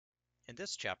In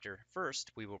this chapter,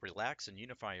 first, we will relax and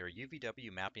unify our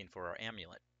UVW mapping for our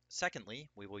amulet. Secondly,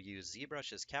 we will use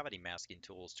ZBrush's cavity masking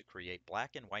tools to create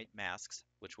black and white masks,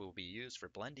 which will be used for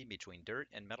blending between dirt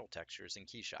and metal textures in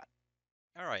Keyshot.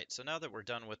 Alright, so now that we're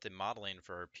done with the modeling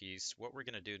for our piece, what we're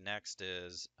going to do next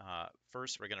is,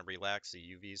 first we're going to relax the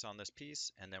UVs on this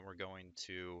piece, and then we're going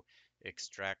to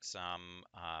extract some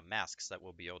masks that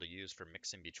we'll be able to use for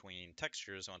mixing between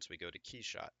textures once we go to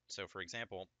Keyshot. So for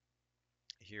example,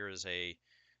 here is a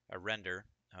render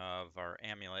of our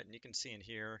amulet, and you can see in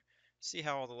here, see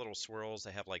how all the little swirls,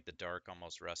 they have like the dark,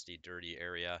 almost rusty, dirty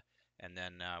area, and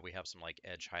then we have some like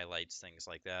edge highlights, things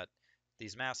like that.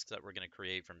 These masks that we're going to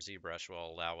create from ZBrush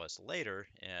will allow us later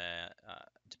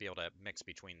to be able to mix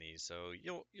between these, so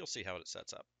you'll see how it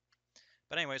sets up.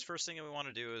 But anyways, first thing that we want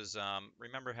to do is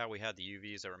remember how we had the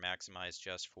UVs that were maximized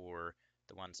just for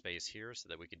the one space here so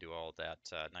that we could do all that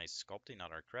nice sculpting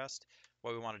on our crest.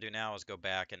 What we want to do now is go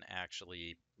back and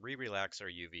actually re-relax our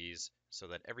UVs so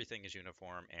that everything is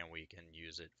uniform and we can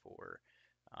use it for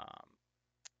um,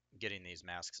 getting these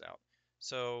masks out.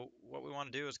 So what we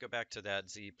want to do is go back to that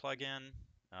Z plugin,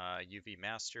 UV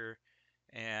master,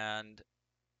 and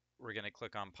we're going to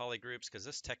click on polygroups because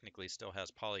this technically still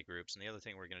has polygroups. And the other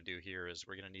thing we're going to do here is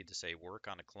we're going to need to say work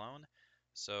on a clone.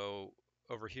 So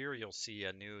over here, you'll see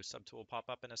a new subtool pop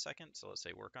up in a second. So let's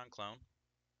say work on clone.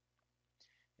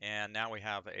 And now we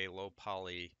have a low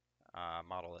poly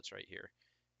model that's right here.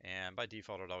 And by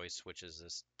default, it always switches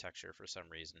this texture for some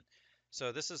reason.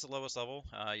 So this is the lowest level.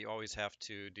 You always have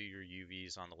to do your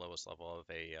UVs on the lowest level of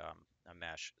a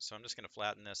mesh. So I'm just going to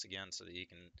flatten this again so that you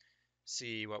can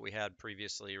see what we had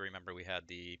previously. Remember, we had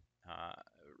the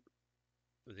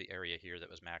area here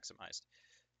that was maximized,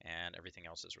 and everything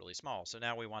else is really small. So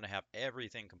now we want to have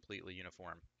everything completely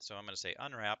uniform. So I'm going to say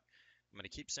unwrap. I'm going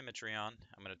to keep symmetry on.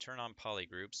 I'm going to turn on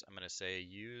polygroups. I'm going to say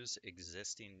use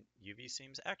existing UV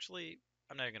seams. Actually,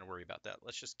 I'm not going to worry about that.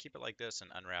 Let's just keep it like this and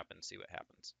unwrap and see what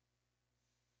happens.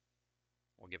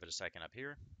 We'll give it a second up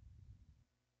here.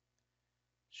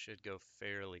 Should go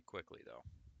fairly quickly though.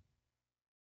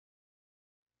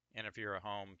 And if you're at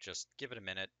home, just give it a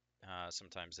minute.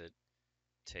 Sometimes it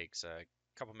takes a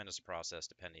couple minutes to process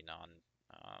depending on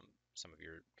some of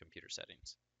your computer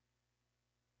settings.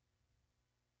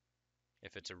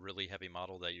 If it's a really heavy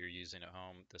model that you're using at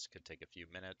home, this could take a few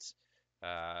minutes.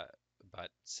 But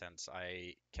since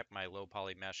I kept my low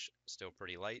poly mesh still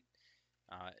pretty light,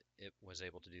 it was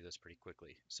able to do this pretty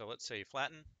quickly. So let's say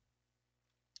flatten.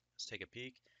 Let's take a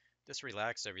peek. This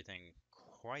relaxed everything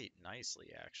quite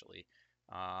nicely, actually.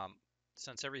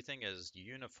 Since everything is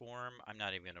uniform, I'm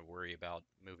not even going to worry about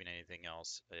moving anything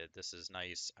else. This is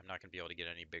nice. I'm not going to be able to get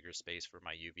any bigger space for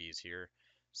my UVs here.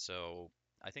 So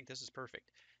I think this is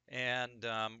perfect. And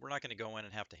we're not going to go in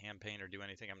and have to hand paint or do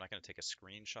anything. I'm not going to take a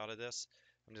screenshot of this.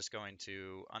 I'm just going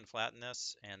to unflatten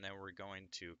this, and then we're going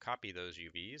to copy those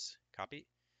UVs, copy,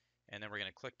 and then we're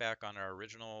going to click back on our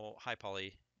original high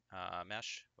poly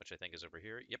mesh, which I think is over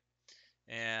here. Yep.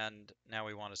 And now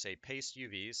we want to say paste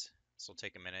UVs. This will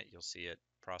take a minute. You'll see it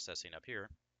processing up here.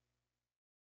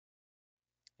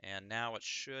 And now it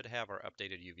should have our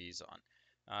updated UVs on.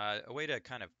 A way to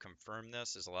kind of confirm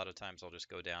this is a lot of times I'll just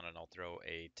go down and I'll throw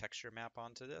a texture map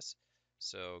onto this.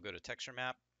 So go to texture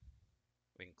map.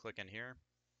 We can click in here.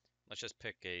 Let's just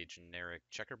pick a generic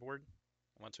checkerboard.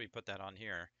 Once we put that on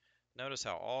here, notice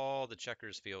how all the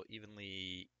checkers feel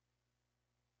evenly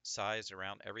sized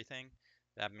around everything.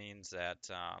 That means that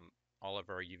all of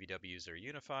our UVWs are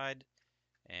unified,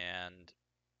 and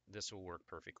this will work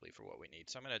perfectly for what we need.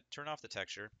 So I'm going to turn off the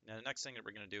texture. Now the next thing that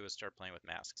we're going to do is start playing with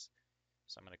masks.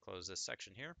 So I'm going to close this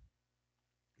section here.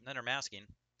 And then our masking,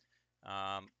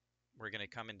 we're going to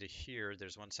come into here.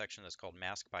 There's one section that's called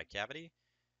Mask by Cavity.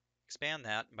 Expand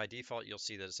that. By default, you'll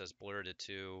see that it says blur to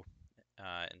 2,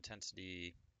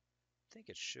 intensity, I think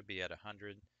it should be at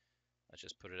 100. Let's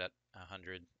just put it at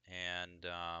 100, and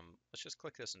let's just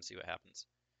click this and see what happens.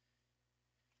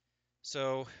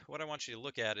 So what I want you to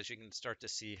look at is you can start to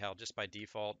see how just by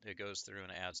default it goes through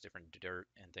and adds different dirt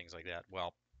and things like that.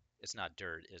 Well, it's not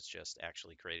dirt, it's just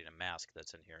actually creating a mask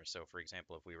that's in here. So for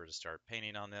example, if we were to start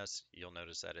painting on this, you'll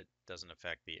notice that it doesn't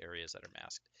affect the areas that are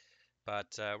masked. But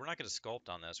we're not going to sculpt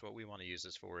on this. What we want to use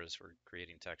this for is for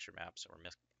creating texture maps or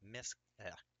mix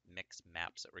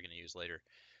maps that we're going to use later.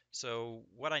 So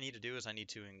what I need to do is I need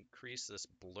to increase this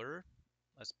blur.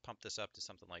 Let's pump this up to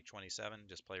something like 27,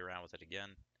 just play around with it again.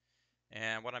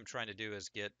 And what I'm trying to do is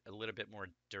get a little bit more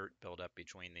dirt buildup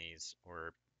between these,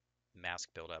 or mask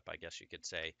buildup, I guess you could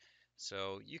say.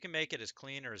 So you can make it as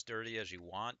clean or as dirty as you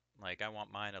want. Like I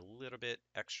want mine a little bit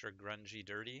extra grungy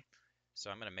dirty. So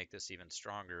I'm going to make this even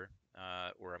stronger,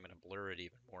 or I'm going to blur it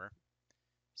even more.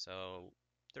 So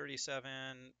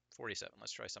 37, 47.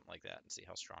 Let's try something like that and see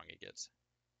how strong it gets.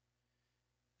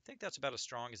 I think that's about as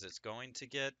strong as it's going to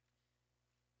get.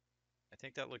 I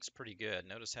think that looks pretty good.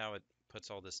 Notice how it puts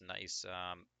all this nice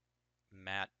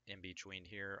matte in between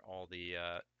here, all the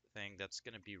thing. That's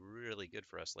going to be really good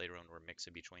for us later when we're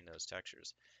mixing between those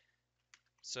textures.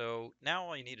 So now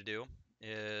all you need to do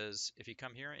is if you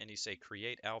come here and you say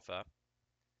create alpha,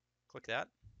 click that.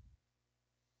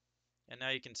 And now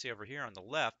you can see over here on the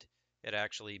left, it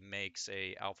actually makes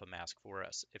a alpha mask for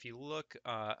us. If you look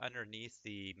underneath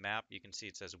the map, you can see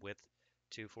it says width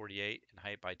 248 and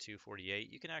height by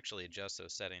 248. You can actually adjust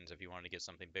those settings if you want to get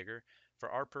something bigger. For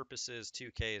our purposes,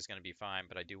 2K is going to be fine,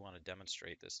 but I do want to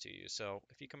demonstrate this to you. So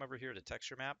if you come over here to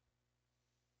texture map,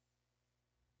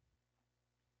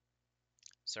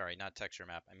 sorry, not texture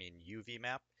map, I mean UV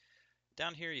map.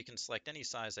 Down here, you can select any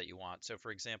size that you want. So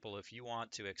for example, if you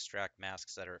want to extract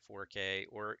masks that are at 4K,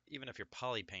 or even if you're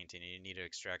poly painting and you need to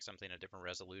extract something at a different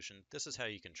resolution, this is how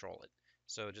you control it.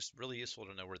 So just really useful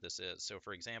to know where this is. So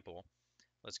for example,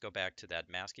 let's go back to that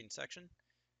masking section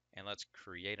and let's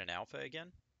create an alpha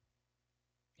again.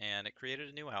 And it created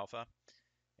a new alpha.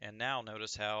 And now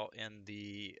notice how in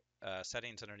the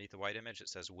settings underneath the white image, it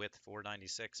says width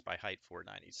 496 by height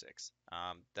 496.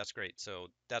 That's great. So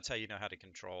that's how you know how to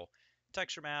control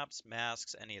texture maps,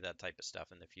 masks, any of that type of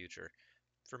stuff in the future.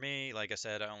 For me, like I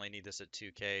said, I only need this at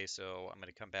 2K, so I'm going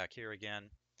to come back here again,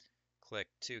 click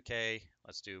 2K.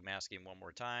 Let's do masking one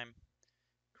more time,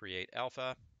 create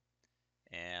alpha,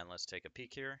 and let's take a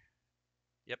peek here.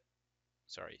 Yep,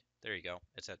 sorry, there you go.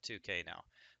 It's at 2K now.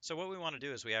 So what we want to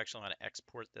do is we actually want to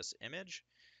export this image.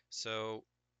 So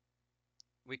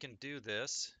we can do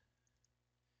this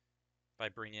by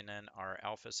bringing in our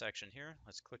alpha section here.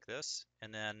 Let's click this.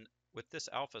 And then with this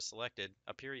alpha selected,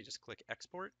 up here you just click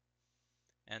export.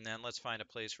 And then let's find a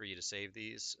place for you to save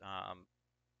these.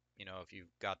 You know, if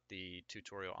you've got the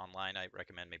tutorial online, I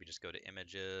recommend maybe just go to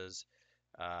images,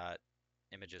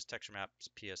 images, texture maps,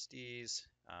 PSDs,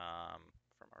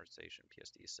 from ArtStation,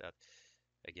 PSD Seth.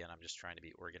 Again, I'm just trying to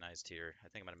be organized here. I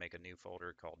think I'm going to make a new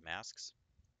folder called masks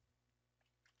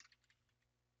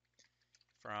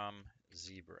from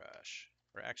ZBrush.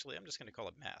 Or actually, I'm just going to call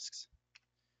it masks.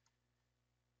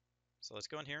 So let's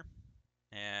go in here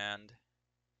and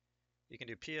you can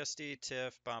do PSD,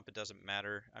 TIFF, bump, it doesn't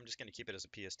matter. I'm just going to keep it as a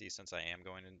PSD since I am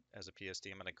going in as a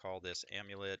PSD. I'm going to call this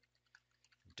Amulet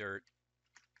Dirt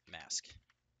Mask.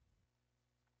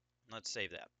 Let's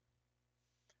save that.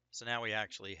 So now we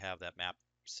actually have that map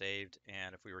saved,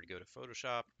 and if we were to go to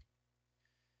Photoshop,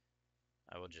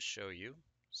 I will just show you.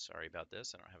 Sorry about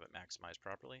this, I don't have it maximized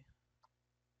properly.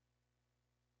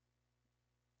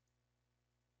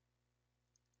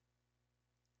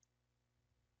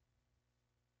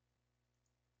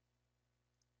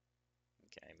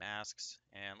 Okay, masks,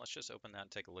 and let's just open that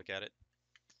and take a look at it.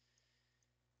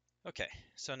 Okay,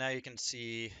 so now you can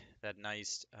see that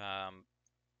nice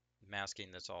masking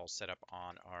that's all set up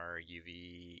on our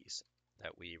UVs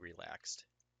that we relaxed.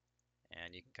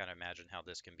 And you can kind of imagine how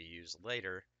this can be used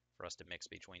later for us to mix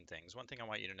between things. One thing I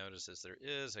want you to notice is there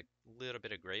is a little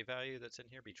bit of gray value that's in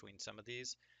here between some of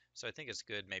these. So I think it's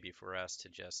good maybe for us to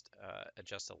just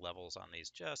adjust the levels on these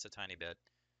just a tiny bit.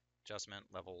 Adjustment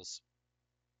levels.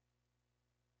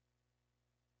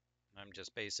 I'm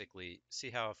just basically, see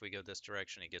how if we go this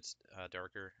direction it gets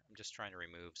darker. I'm just trying to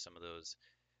remove some of those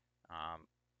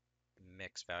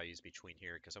mix values between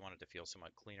here because I want it to feel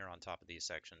somewhat cleaner on top of these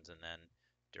sections and then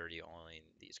dirty only in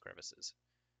these crevices.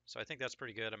 So I think that's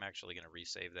pretty good. I'm actually going to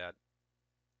resave that.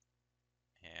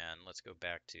 And let's go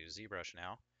back to ZBrush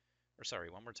now. Or sorry,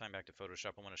 one more time back to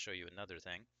Photoshop. I want to show you another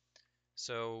thing.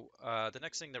 So the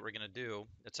next thing that we're going to do,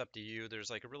 it's up to you. There's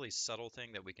like a really subtle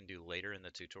thing that we can do later in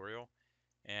the tutorial.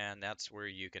 And that's where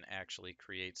you can actually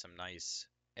create some nice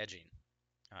edging.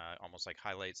 Almost like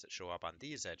highlights that show up on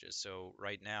these edges. So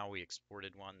right now we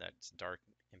exported one that's dark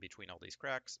in between all these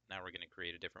cracks. Now we're going to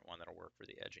create a different one that'll work for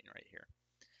the edging right here.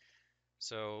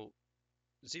 So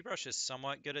ZBrush is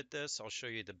somewhat good at this. I'll show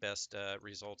you the best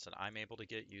results that I'm able to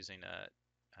get using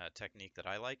a technique that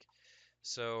I like.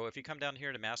 So if you come down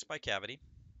here to mask by cavity,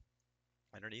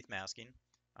 underneath masking,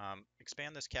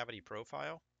 expand this cavity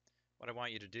profile. What I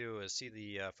want you to do is see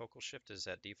the focal shift is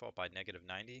at default by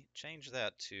 -90. Change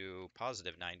that to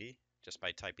 +90 just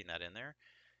by typing that in there.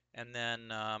 And then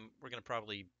we're going to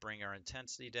probably bring our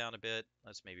intensity down a bit.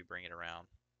 Let's maybe bring it around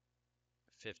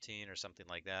 15 or something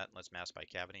like that. Let's mask by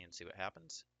cavity and see what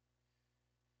happens.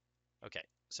 Okay,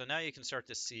 so now you can start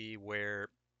to see where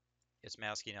it's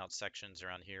masking out sections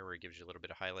around here where it gives you a little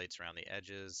bit of highlights around the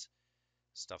edges,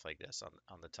 stuff like this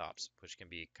on the tops, which can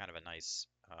be kind of a nice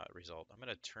result. I'm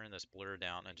going to turn this blur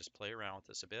down and just play around with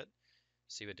this a bit,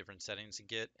 see what different settings you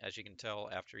get. As you can tell,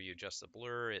 after you adjust the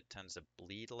blur, it tends to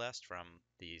bleed less from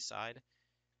the side.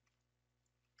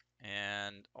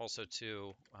 And also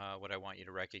too, what I want you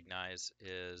to recognize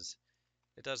is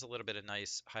it does a little bit of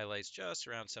nice highlights just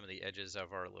around some of the edges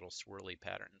of our little swirly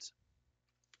patterns.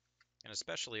 And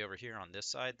especially over here on this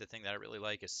side, the thing that I really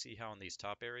like is see how in these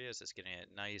top areas it's getting it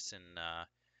nice and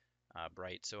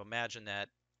bright. So imagine that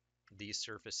these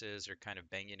surfaces are kind of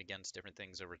banging against different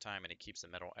things over time, and it keeps the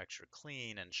metal extra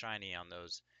clean and shiny on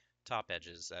those top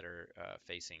edges that are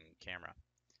facing camera.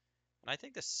 And I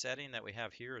think the setting that we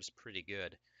have here is pretty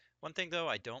good. One thing though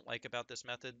I don't like about this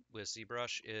method with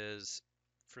ZBrush is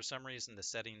for some reason the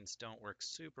settings don't work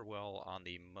super well on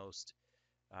the most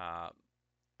uh,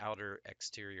 outer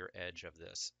exterior edge of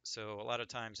this. So a lot of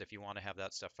times if you want to have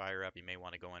that stuff fire up, you may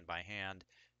want to go in by hand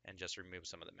and just remove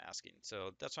some of the masking. So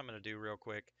that's what I'm going to do real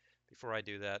quick. Before I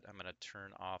do that, I'm going to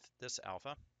turn off this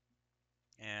alpha,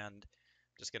 and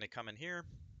I'm just going to come in here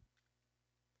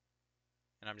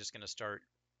and I'm just going to start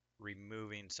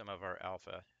removing some of our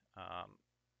alpha.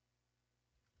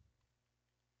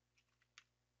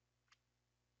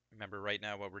 Remember right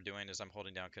now what we're doing is I'm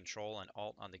holding down Control and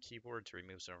Alt on the keyboard to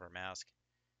remove some of our mask,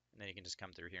 and then you can just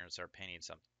come through here and start painting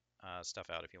some stuff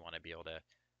out if you want to be able to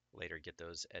later get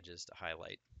those edges to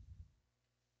highlight.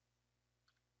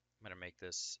 I'm going to make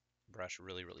this brush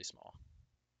really, really small.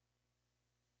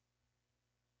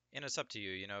 And it's up to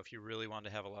you, if you really want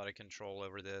to have a lot of control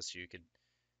over this, you could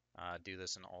do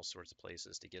this in all sorts of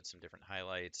places to get some different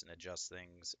highlights and adjust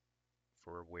things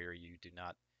for where you do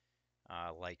not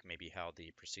like maybe how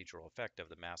the procedural effect of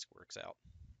the mask works out.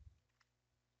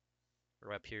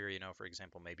 Or up here, for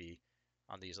example, maybe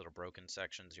on these little broken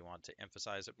sections you want to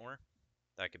emphasize it more.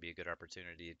 That could be a good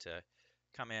opportunity to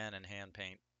come in and hand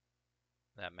paint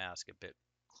that mask a bit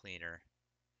cleaner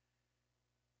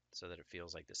so that it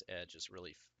feels like this edge is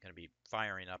really going to be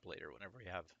firing up later whenever we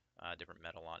have different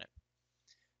metal on it.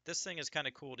 This thing is kind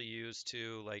of cool to use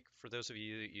too, like for those of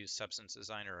you that use Substance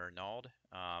Designer or Nald,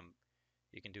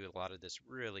 you can do a lot of this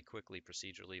really quickly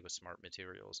procedurally with smart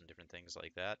materials and different things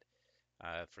like that.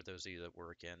 For those of you that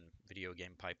work in video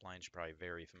game pipelines, you're probably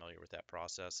very familiar with that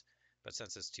process. But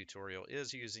since this tutorial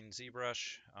is using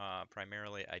ZBrush,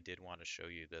 primarily I did want to show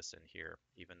you this in here,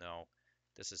 even though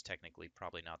this is technically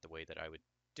probably not the way that I would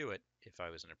do it if I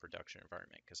was in a production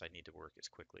environment, because I need to work as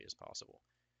quickly as possible.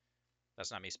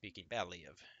 That's not me speaking badly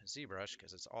of ZBrush,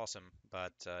 because it's awesome,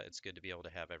 but it's good to be able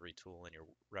to have every tool in your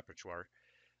repertoire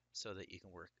so that you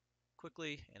can work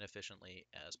quickly and efficiently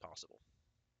as possible.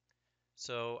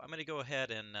 So I'm going to go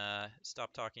ahead and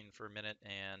stop talking for a minute,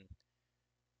 and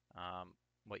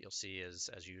what you'll see is,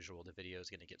 as usual, the video is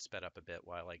going to get sped up a bit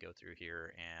while I go through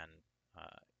here and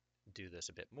do this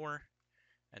a bit more.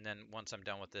 And then once I'm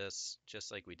done with this, just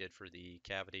like we did for the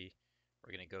cavity,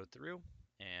 we're going to go through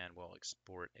and we'll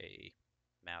export a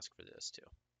mask for this too.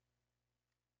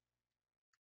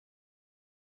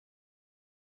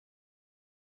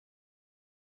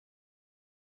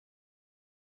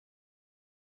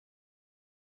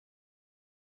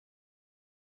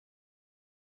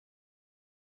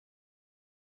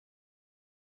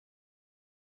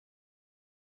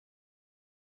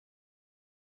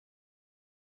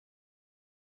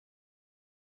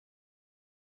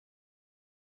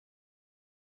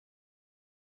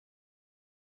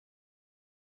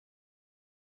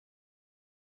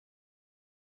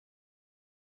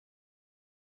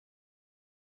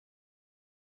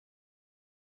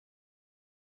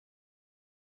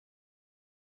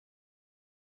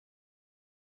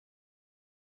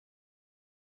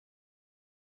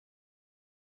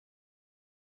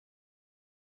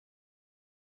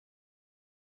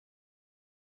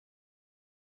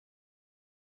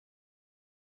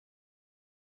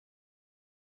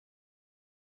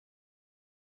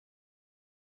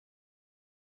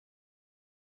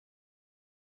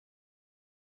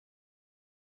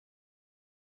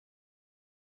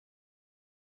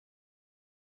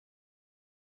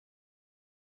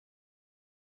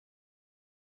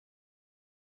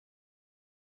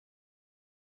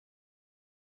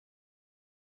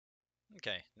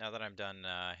 Okay, now that I'm done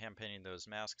hand painting those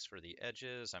masks for the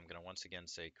edges, I'm going to once again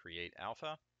say create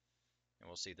alpha, and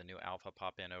we'll see the new alpha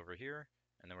pop in over here,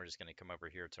 and then we're just going to come over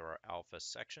here to our alpha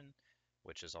section,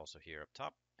 which is also here up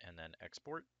top, and then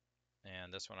export.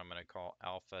 And this one I'm going to call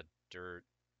alpha dirt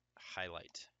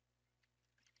highlight.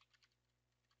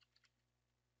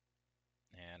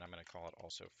 And I'm going to call it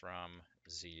also from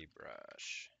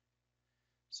ZBrush.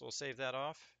 So we'll save that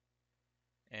off.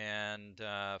 And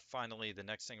finally, the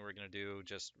next thing we're going to do,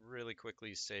 just really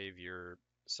quickly save your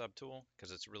subtool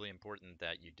because it's really important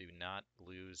that you do not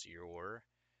lose your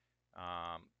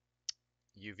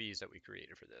UVs that we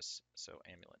created for this. So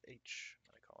Amulet H,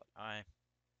 I'm going to call it I.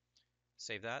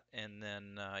 Save that, and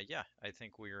then yeah, I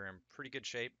think we're in pretty good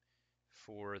shape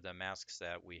for the masks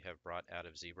that we have brought out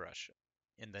of ZBrush.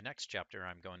 In the next chapter,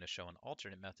 I'm going to show an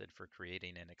alternate method for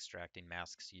creating and extracting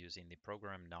masks using the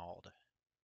program Nald.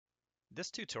 This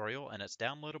tutorial and its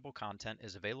downloadable content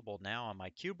is available now on my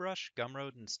ZBrush,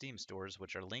 Gumroad, and Steam stores,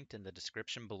 which are linked in the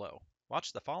description below.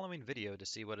 Watch the following video to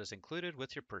see what is included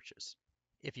with your purchase.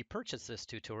 If you purchase this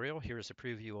tutorial, here is a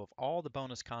preview of all the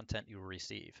bonus content you will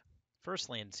receive.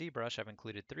 Firstly, in ZBrush, I've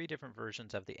included 3 different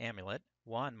versions of the amulet.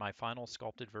 1, my final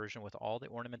sculpted version with all the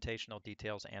ornamentational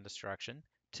details and destruction.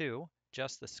 2,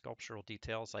 just the sculptural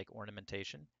details like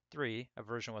ornamentation. 3, a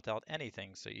version without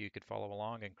anything so you could follow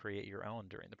along and create your own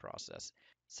during the process.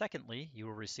 Secondly, you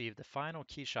will receive the final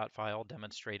Keyshot file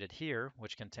demonstrated here,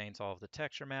 which contains all of the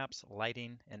texture maps,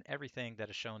 lighting, and everything that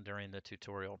is shown during the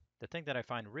tutorial. The thing that I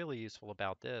find really useful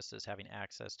about this is having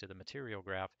access to the material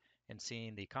graph and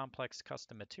seeing the complex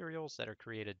custom materials that are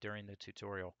created during the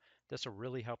tutorial. This will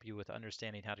really help you with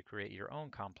understanding how to create your own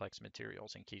complex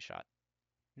materials in Keyshot.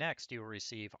 Next, you will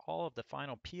receive all of the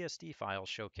final PSD files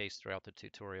showcased throughout the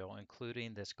tutorial,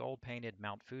 including this gold-painted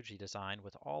Mount Fuji design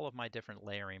with all of my different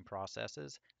layering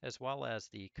processes, as well as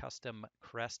the custom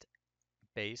crest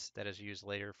base that is used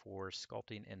later for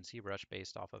sculpting in ZBrush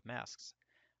based off of masks.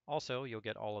 Also, you'll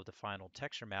get all of the final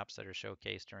texture maps that are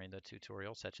showcased during the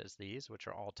tutorial, such as these, which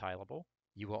are all tileable.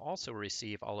 You will also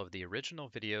receive all of the original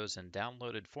videos in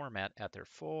downloaded format at their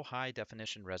full high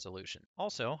definition resolution.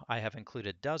 Also, I have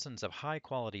included dozens of high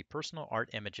quality personal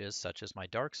art images such as my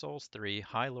Dark Souls 3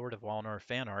 High Lord of Walnor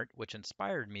fan art, which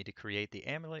inspired me to create the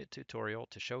Amulet tutorial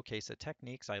to showcase the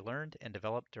techniques I learned and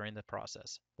developed during the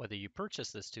process. Whether you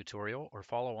purchase this tutorial or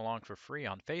follow along for free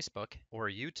on Facebook or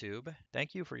YouTube,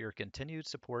 thank you for your continued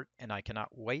support, and I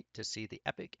cannot wait to see the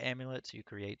epic amulets you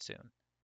create soon.